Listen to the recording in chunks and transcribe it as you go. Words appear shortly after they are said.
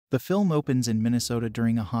The film opens in Minnesota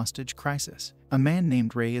during a hostage crisis. A man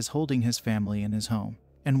named Ray is holding his family in his home,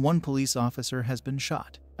 and one police officer has been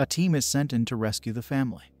shot. A team is sent in to rescue the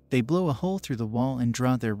family. They blow a hole through the wall and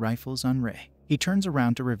draw their rifles on Ray. He turns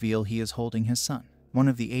around to reveal he is holding his son. One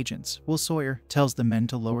of the agents, Will Sawyer, tells the men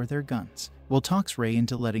to lower their guns. Will talks Ray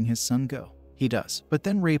into letting his son go. He does, but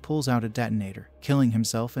then Ray pulls out a detonator, killing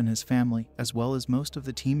himself and his family, as well as most of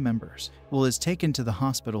the team members. Will is taken to the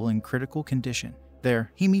hospital in critical condition.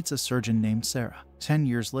 There, he meets a surgeon named Sarah. 10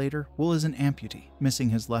 years later, Will is an amputee,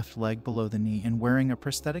 missing his left leg below the knee and wearing a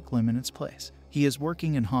prosthetic limb in its place. He is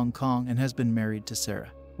working in Hong Kong and has been married to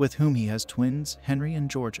Sarah, with whom he has twins, Henry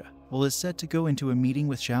and Georgia. Will is set to go into a meeting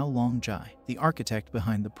with Xiao Longjai, the architect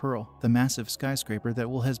behind the Pearl, the massive skyscraper that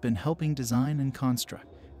Will has been helping design and construct.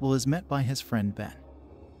 Will is met by his friend Ben,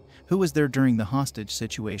 who was there during the hostage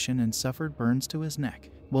situation and suffered burns to his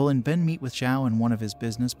neck. Will and Ben meet with Xiao and one of his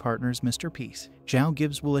business partners, Mr. Peace. Xiao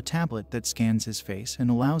gives Will a tablet that scans his face and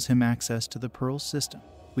allows him access to the Pearl's system.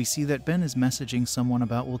 We see that Ben is messaging someone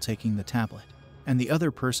about Will taking the tablet, and the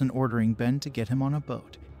other person ordering Ben to get him on a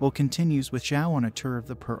boat. Will continues with Xiao on a tour of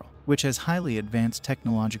the Pearl, which has highly advanced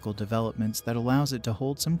technological developments that allows it to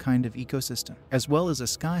hold some kind of ecosystem, as well as a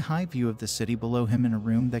sky-high view of the city below him in a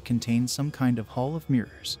room that contains some kind of hall of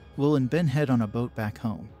mirrors. Will and Ben head on a boat back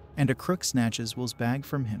home, and a crook snatches Will's bag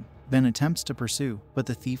from him. Ben attempts to pursue, but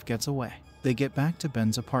the thief gets away. They get back to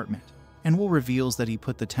Ben's apartment, and Will reveals that he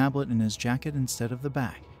put the tablet in his jacket instead of the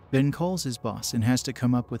bag. Ben calls his boss and has to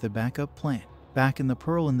come up with a backup plan. Back in the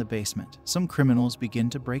Pearl in the basement, some criminals begin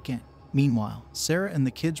to break in. Meanwhile, Sarah and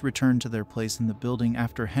the kids return to their place in the building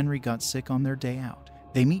after Henry got sick on their day out.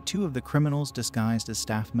 They meet two of the criminals disguised as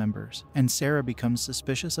staff members, and Sarah becomes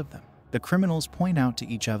suspicious of them. The criminals point out to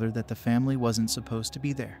each other that the family wasn't supposed to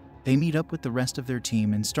be there. They meet up with the rest of their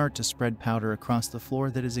team and start to spread powder across the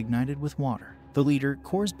floor that is ignited with water. The leader,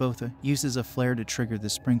 Kors Botha, uses a flare to trigger the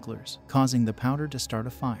sprinklers, causing the powder to start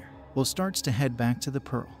a fire. Will starts to head back to the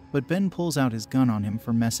Pearl, but Ben pulls out his gun on him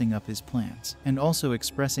for messing up his plans, and also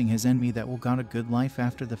expressing his envy that Will got a good life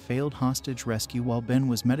after the failed hostage rescue while Ben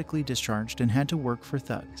was medically discharged and had to work for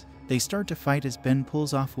thugs. They start to fight as Ben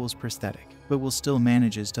pulls off Will's prosthetic, but Will still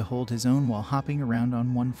manages to hold his own while hopping around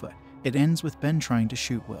on one foot. It ends with Ben trying to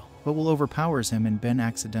shoot Will, but Will overpowers him and Ben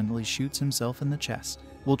accidentally shoots himself in the chest.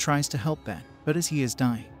 Will tries to help Ben, but as he is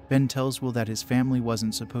dying, Ben tells Will that his family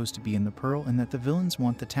wasn't supposed to be in the Pearl and that the villains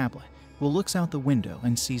want the tablet. Will looks out the window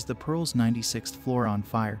and sees the Pearl's 96th floor on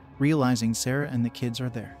fire, realizing Sarah and the kids are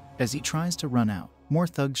there. As he tries to run out, more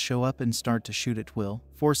thugs show up and start to shoot at Will,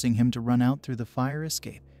 forcing him to run out through the fire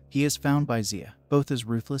escape. He is found by Zia, both as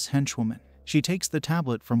ruthless henchwoman. She takes the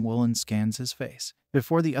tablet from Will and scans his face.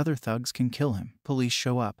 Before the other thugs can kill him, police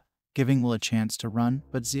show up, giving Will a chance to run,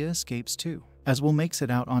 but Zia escapes too. As Will makes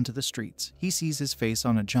it out onto the streets, he sees his face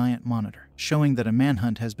on a giant monitor, showing that a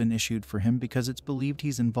manhunt has been issued for him because it's believed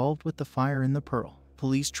he's involved with the fire in the Pearl.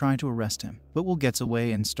 Police try to arrest him, but Will gets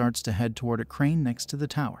away and starts to head toward a crane next to the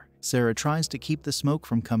tower. Sarah tries to keep the smoke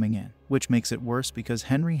from coming in, which makes it worse because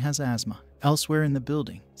Henry has asthma. Elsewhere in the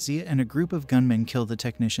building, Zia and a group of gunmen kill the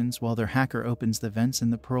technicians while their hacker opens the vents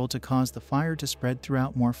in the Pearl to cause the fire to spread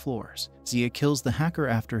throughout more floors. Zia kills the hacker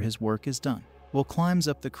after his work is done. Will climbs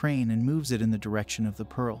up the crane and moves it in the direction of the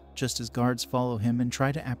Pearl, just as guards follow him and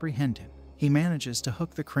try to apprehend him. He manages to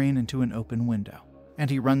hook the crane into an open window, and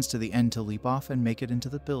he runs to the end to leap off and make it into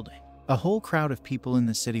the building. A whole crowd of people in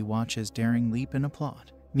the city watch his daring leap and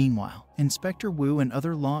applaud. Meanwhile, Inspector Wu and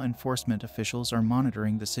other law enforcement officials are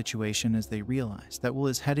monitoring the situation as they realize that Will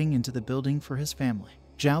is heading into the building for his family.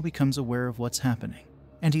 Zhao becomes aware of what's happening,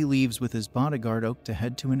 and he leaves with his bodyguard Oak to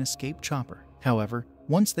head to an escape chopper. However,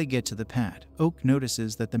 once they get to the pad, Oak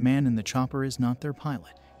notices that the man in the chopper is not their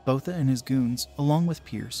pilot. Botha and his goons, along with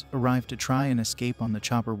Pierce, arrive to try and escape on the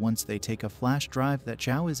chopper once they take a flash drive that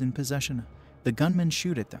Zhao is in possession of. The gunmen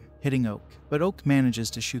shoot at them, hitting Oak, but Oak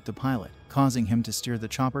manages to shoot the pilot, causing him to steer the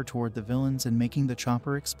chopper toward the villains and making the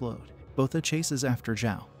chopper explode. Botha chases after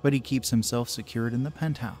Zhao, but he keeps himself secured in the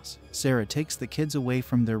penthouse. Sarah takes the kids away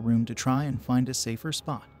from their room to try and find a safer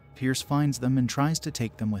spot. Pierce finds them and tries to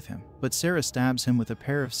take them with him, but Sarah stabs him with a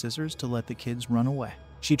pair of scissors to let the kids run away.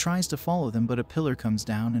 She tries to follow them, but a pillar comes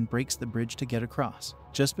down and breaks the bridge to get across,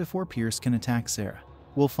 just before Pierce can attack Sarah.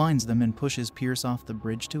 Will finds them and pushes Pierce off the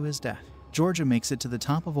bridge to his death. Georgia makes it to the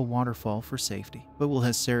top of a waterfall for safety, but Will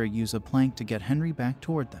has Sarah use a plank to get Henry back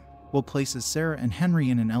toward them. Will places Sarah and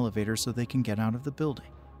Henry in an elevator so they can get out of the building.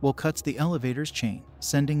 Will cuts the elevator's chain,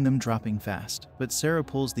 sending them dropping fast, but Sarah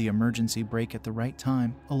pulls the emergency brake at the right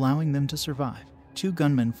time, allowing them to survive. Two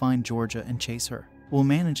gunmen find Georgia and chase her. Will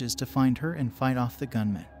manages to find her and fight off the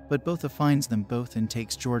gunmen, but Botha finds them both and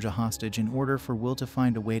takes Georgia hostage in order for Will to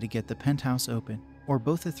find a way to get the penthouse open, or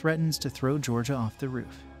Botha threatens to throw Georgia off the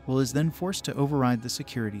roof. Will is then forced to override the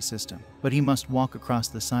security system, but he must walk across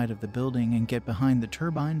the side of the building and get behind the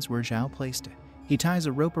turbines where Zhao placed it. He ties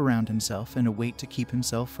a rope around himself and a weight to keep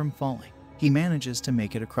himself from falling. He manages to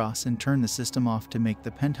make it across and turn the system off to make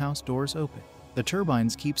the penthouse doors open. The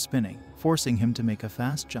turbines keep spinning, forcing him to make a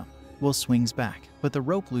fast jump. Will swings back, but the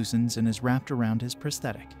rope loosens and is wrapped around his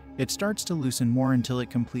prosthetic. It starts to loosen more until it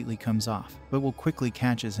completely comes off, but Will quickly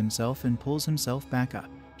catches himself and pulls himself back up.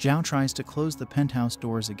 Zhao tries to close the penthouse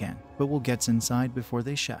doors again, but Will gets inside before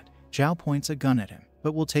they shut. Zhao points a gun at him,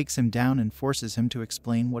 but Will takes him down and forces him to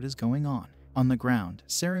explain what is going on. On the ground,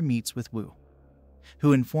 Sarah meets with Wu,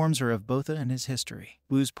 who informs her of Botha and his history.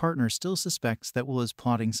 Wu's partner still suspects that Will is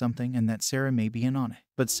plotting something and that Sarah may be in on it,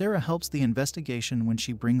 but Sarah helps the investigation when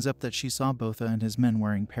she brings up that she saw Botha and his men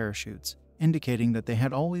wearing parachutes, indicating that they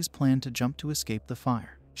had always planned to jump to escape the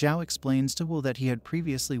fire. Zhao explains to Will that he had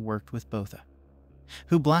previously worked with Botha,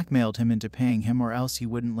 who blackmailed him into paying him or else he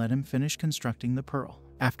wouldn't let him finish constructing the pearl.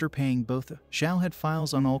 After paying Botha, Zhao had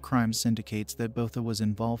files on all crime syndicates that Botha was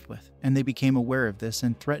involved with, and they became aware of this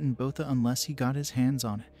and threatened Botha unless he got his hands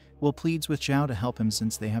on it. Will pleads with Zhao to help him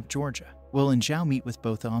since they have Georgia. Will and Zhao meet with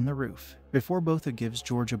Botha on the roof. Before Botha gives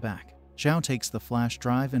Georgia back, Zhao takes the flash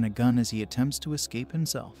drive and a gun as he attempts to escape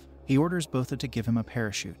himself. He orders Botha to give him a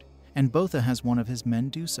parachute, and Botha has one of his men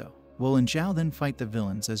do so. Will and Zhao then fight the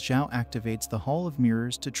villains as Zhao activates the Hall of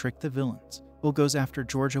Mirrors to trick the villains. Will goes after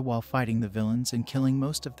Georgia while fighting the villains and killing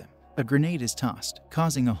most of them. A grenade is tossed,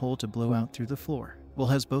 causing a hole to blow out through the floor. Will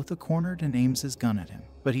has Botha cornered and aims his gun at him,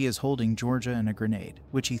 but he is holding Georgia and a grenade,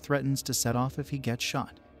 which he threatens to set off if he gets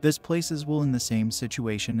shot. This places Will in the same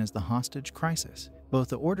situation as the hostage crisis.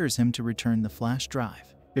 Botha orders him to return the flash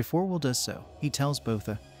drive. Before Will does so, he tells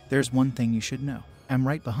Botha, "There's one thing you should know. I'm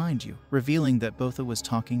right behind you," revealing that Botha was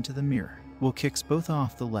talking to the mirror. Will kicks Botha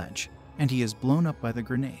off the ledge, and he is blown up by the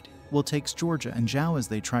grenade. Will takes Georgia and Zhao as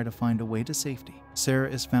they try to find a way to safety. Sarah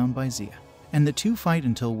is found by Zia, and the two fight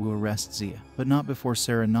until Wu arrests Zia, but not before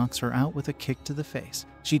Sarah knocks her out with a kick to the face.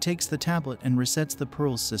 She takes the tablet and resets the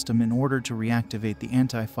Pearls system in order to reactivate the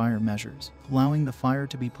anti-fire measures, allowing the fire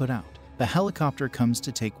to be put out. The helicopter comes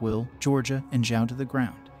to take Will, Georgia, and Zhao to the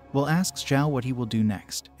ground. Will asks Zhao what he will do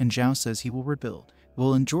next, and Zhao says he will rebuild.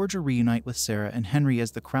 Will and Georgia reunite with Sarah and Henry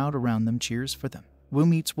as the crowd around them cheers for them. Will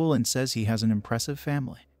meets Will and says he has an impressive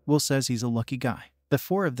family. Will says he's a lucky guy. The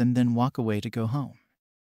four of them then walk away to go home.